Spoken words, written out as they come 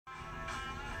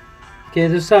Okay,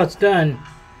 this is how it's done.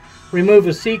 Remove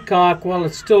a Seacock while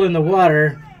it's still in the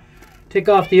water. Take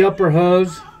off the upper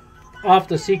hose off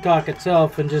the Seacock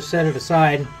itself and just set it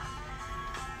aside.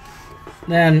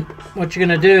 Then what you're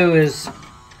going to do is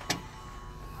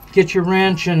get your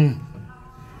wrench and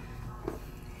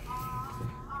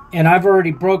I've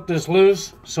already broke this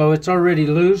loose, so it's already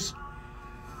loose.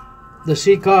 The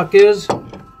Seacock is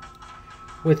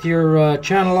with your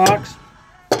channel locks.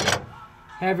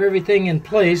 Have everything in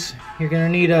place. You're gonna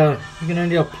need a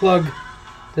plug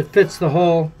that fits the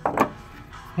hole.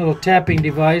 Little tapping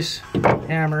device,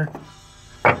 hammer,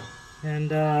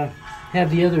 and have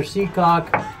the other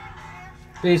Seacock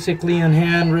basically in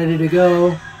hand, ready to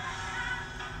go.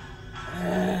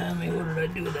 What did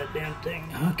I do with that damn thing?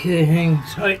 Okay, hang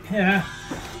tight. Yeah.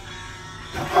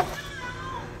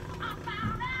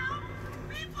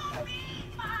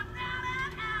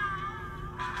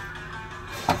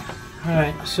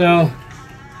 Alright, so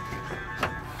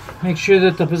make sure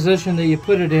that the position that you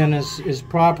put it in is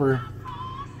proper.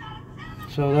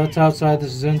 So that's outside,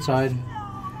 this is inside.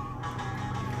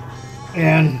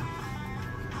 And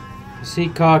the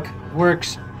Seacock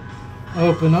works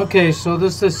open. Okay, so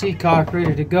this is the Seacock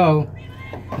ready to go.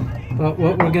 But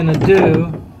what we're going to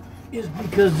do is,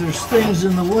 because there's things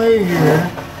in the way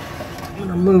here, I'm going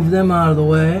to move them out of the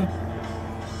way.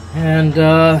 And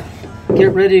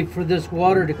get ready for this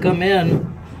water to come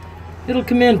in. It'll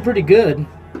come in pretty good.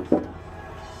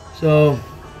 So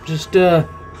just get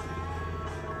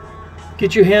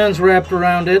your hands wrapped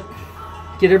around it.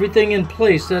 Get everything in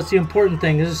place. That's the important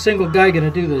thing. There's a single guy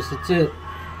going to do this. That's it.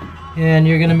 And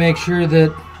you're going to make sure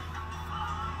that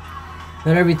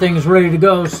everything is ready to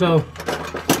go. So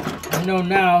I know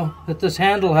now that this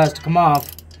handle has to come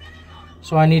off.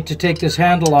 So I need to take this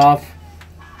handle off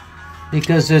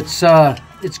because it's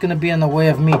going to be in the way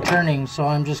of me turning, so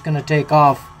I'm just going to take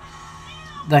off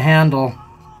the handle.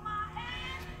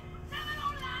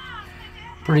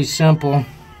 Pretty simple.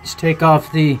 Just take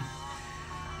off the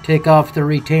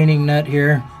retaining nut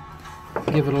here.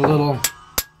 Give it a little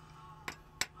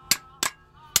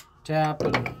tap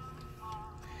and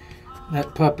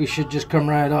that puppy should just come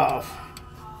right off.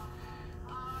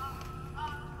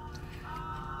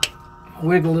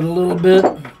 Wiggle it a little bit.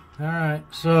 Alright,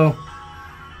 so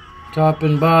top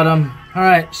and bottom.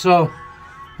 Alright, so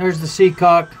there's the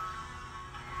Seacock.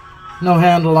 No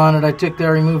handle on it. I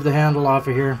removed the handle off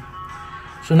of here.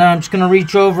 So now I'm just going to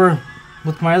reach over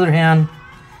with my other hand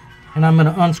and I'm going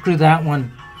to unscrew that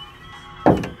one.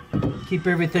 Keep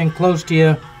everything close to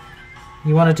you.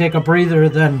 You want to take a breather,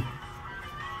 then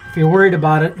if you're worried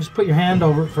about it, just put your hand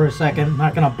over it for a second. I'm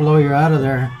not going to blow you out of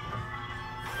there.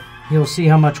 You'll see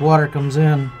how much water comes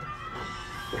in.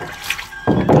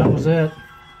 That was it.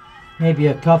 Maybe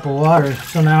a cup of water.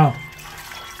 So now,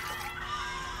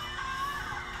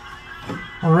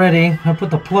 already, I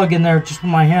put the plug in there just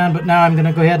with my hand, but now I'm going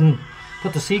to go ahead and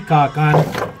put the Seacock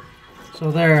on. So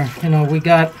there, we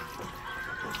got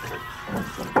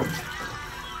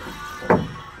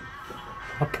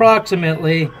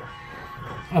approximately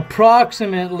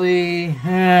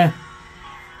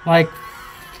like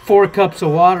 4 cups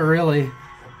of water, really,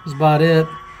 is about it.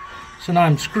 So now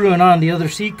I'm screwing on the other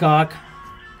Seacock.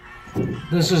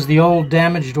 This is the old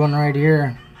damaged one right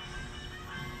here.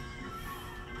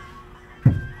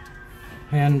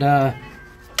 And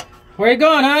where you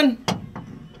going, hon?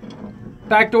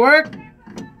 Back to work?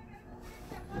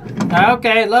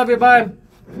 Okay, love you, bye.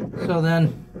 So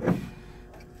then,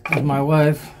 there's my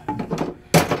wife.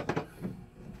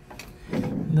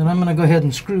 Then I'm gonna go ahead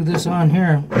and screw this on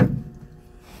here.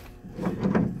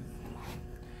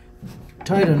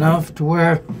 Tight enough to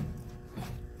where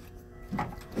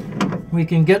we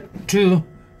can get to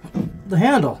the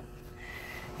handle.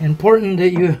 Important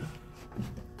that you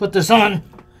put this on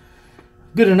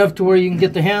good enough to where you can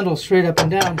get the handle straight up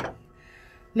and down.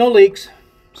 No leaks,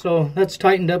 so that's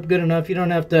tightened up good enough. You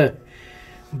don't have to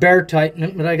bear tighten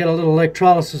it, but I got a little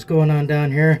electrolysis going on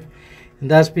down here, and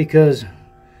that's because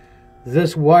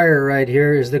this wire right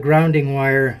here is the grounding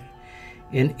wire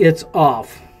and it's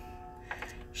off.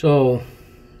 So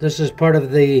this is part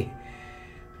of the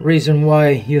reason why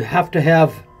you have to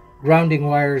have grounding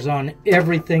wires on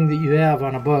everything that you have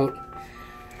on a boat.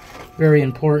 Very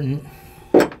important.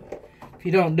 If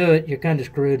you don't do it, you're kind of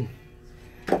screwed.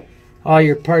 All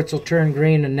your parts will turn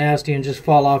green and nasty and just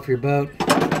fall off your boat.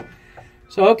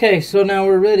 So okay, so now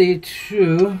we're ready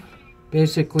to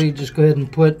basically just go ahead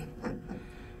and put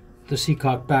the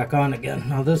Seacock back on again.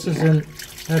 Now this is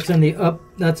that's in the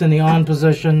on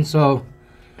position, so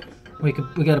we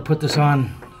got to put this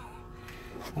on.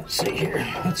 Let's see here.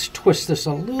 Let's twist this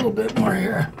a little bit more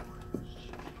here.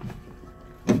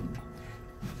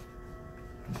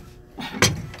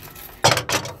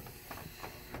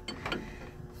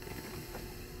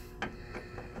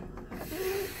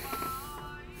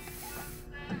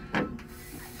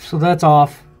 So that's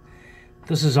off.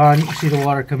 This is on. You can see the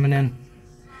water coming in.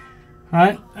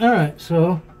 Alright,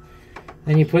 so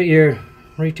then you put your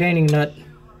retaining nut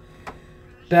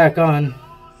back on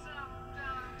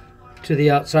to the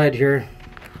outside here.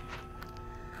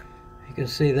 You can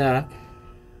see that.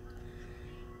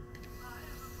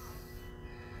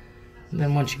 And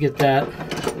then once you get that,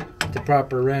 the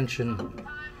proper wrench and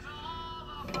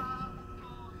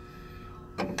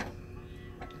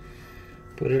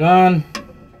put it on.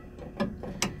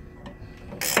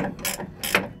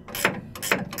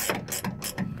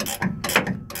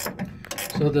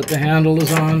 So that the handle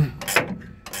is on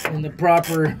in the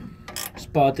proper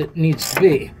spot that it needs to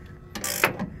be.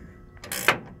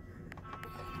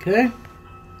 Okay.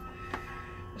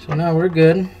 So now we're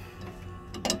good.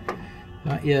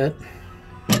 Not yet.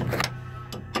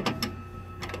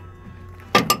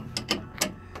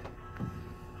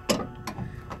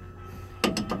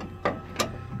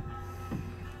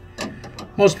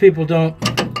 Most people don't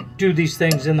do these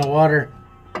things in the water,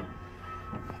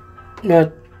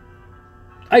 but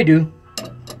I do,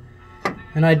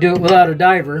 and I do it without a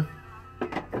diver.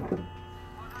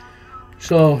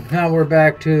 So now we're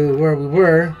back to where we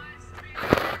were.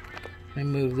 Let me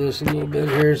move this a little bit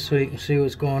here so you can see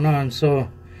what's going on. So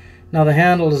now the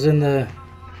handle is in the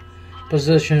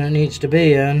position it needs to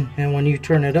be in, and when you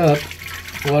turn it up,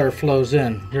 water flows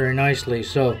in very nicely.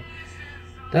 So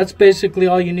that's basically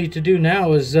all you need to do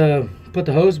now is put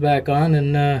the hose back on,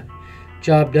 and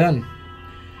job done.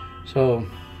 So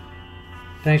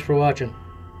thanks for watching.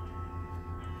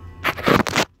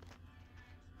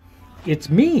 It's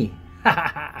me.